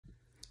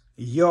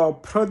Your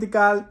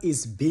prodigal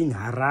is being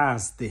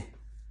harassed.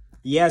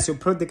 Yes, your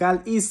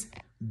prodigal is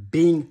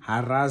being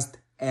harassed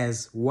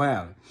as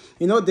well.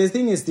 You know, the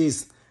thing is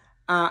this,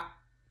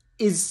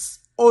 it's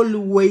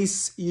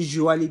always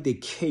usually the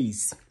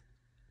case.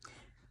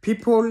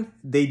 People,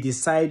 they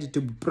decide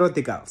to be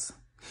prodigals.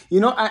 You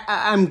know,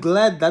 I'm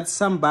glad that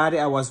somebody,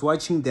 I was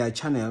watching their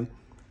channel,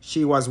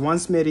 she was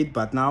once married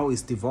but now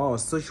is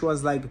divorced. So she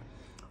was like,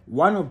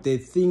 one of the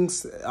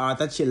things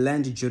that she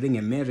learned during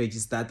a marriage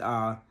is that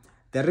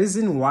the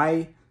reason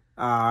why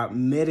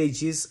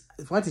marriages,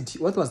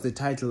 what was the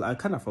title? I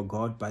kind of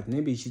forgot, but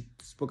maybe she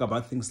spoke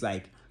about things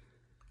like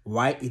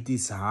why it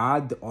is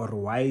hard or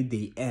why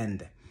they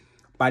end.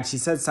 But she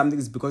said something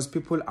is because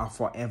people are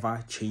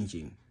forever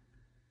changing.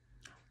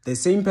 The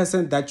same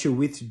person that you're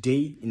with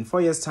today, in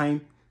 4 years'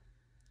 time,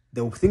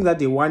 the thing that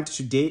they want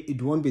today,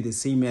 it won't be the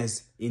same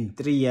as in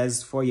 3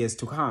 years, 4 years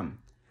to come.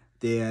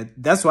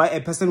 That's why a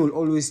person will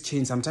always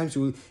change. Sometimes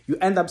you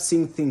end up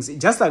seeing things,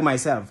 just like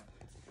myself.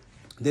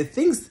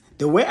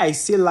 The way I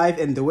see life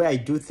and the way I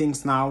do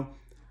things now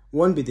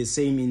won't be the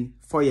same in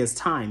 4 years'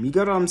 time. You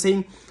get what I'm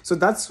saying? So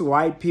that's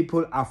why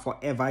people are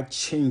forever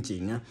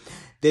changing.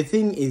 The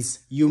thing is,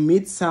 you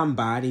meet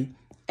somebody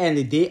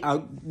and they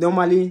are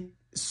normally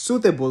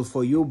suitable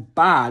for you,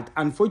 but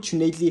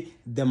unfortunately,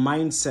 the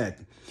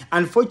mindset.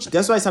 Unfortunately,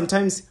 that's why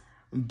sometimes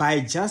by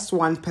just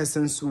one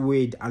person's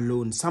word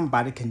alone,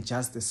 somebody can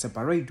just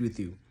separate with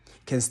you,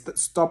 can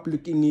stop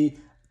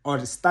looking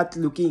or start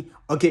looking,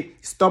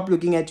 stop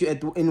looking at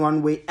you in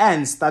one way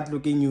and start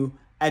looking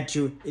at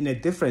you in a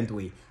different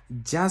way,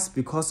 just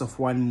because of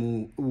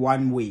one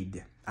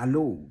word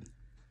alone.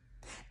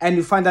 And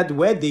you find that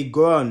where they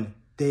gone,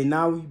 they're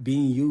now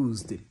being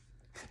used.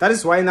 That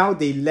is why now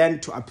they learn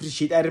to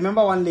appreciate. I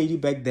remember one lady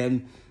back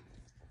then,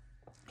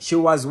 she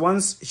was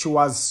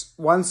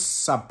once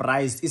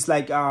surprised. It's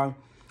like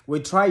we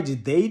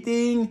tried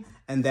dating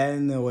and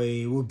then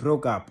we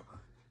broke up.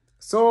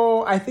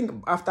 So I think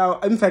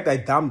in fact, I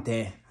dumped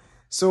her.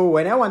 So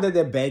when I wanted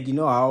her back, you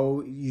know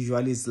how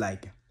usually it's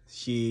like,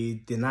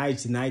 she denied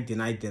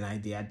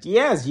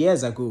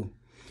years ago.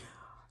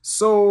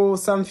 So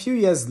some few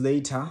years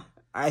later,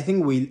 I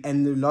think we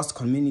lost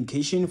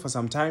communication for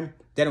some time.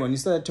 Then when we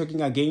started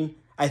talking again,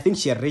 I think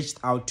she reached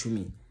out to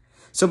me.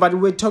 So, but we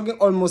were talking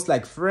almost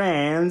like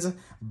friends,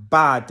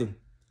 but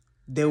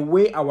the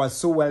way I was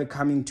so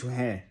welcoming to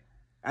her,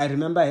 I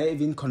remember her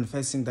even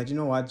confessing that, you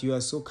know what, you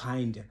are so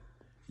kind.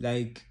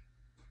 Like,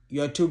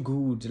 you are too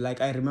good.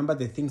 Like, I remember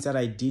the things that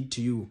I did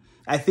to you.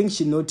 I think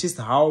she noticed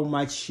how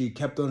much she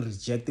kept on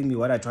rejecting me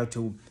when I tried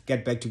to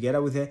get back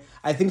together with her.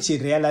 I think she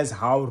realized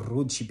how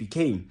rude she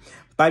became.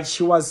 But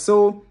she was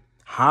so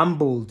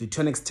humbled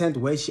to an extent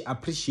where she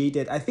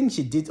appreciated. I think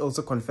she did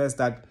also confess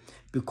that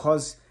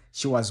because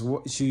she had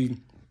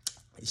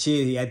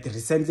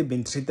recently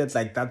been treated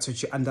like that, so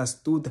she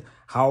understood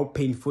how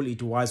painful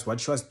it was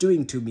what she was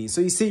doing to me. So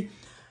you see,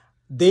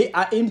 they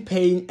are in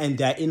pain and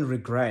they are in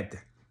regret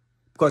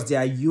because they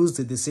are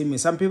used the same way.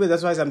 Some people,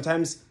 that's why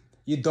sometimes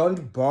you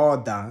don't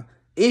bother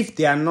if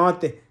they are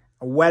not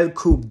well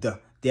cooked,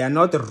 they are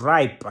not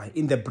ripe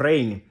in the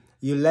brain.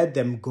 You let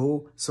them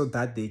go so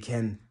that they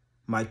can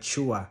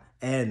mature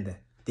and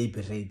they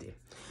be ready.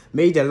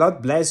 May the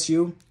Lord bless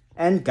you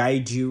and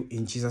guide you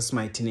in Jesus'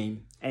 mighty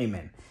name.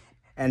 Amen.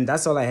 And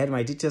that's all I had.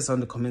 My details on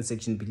the comment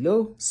section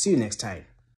below. See you next time.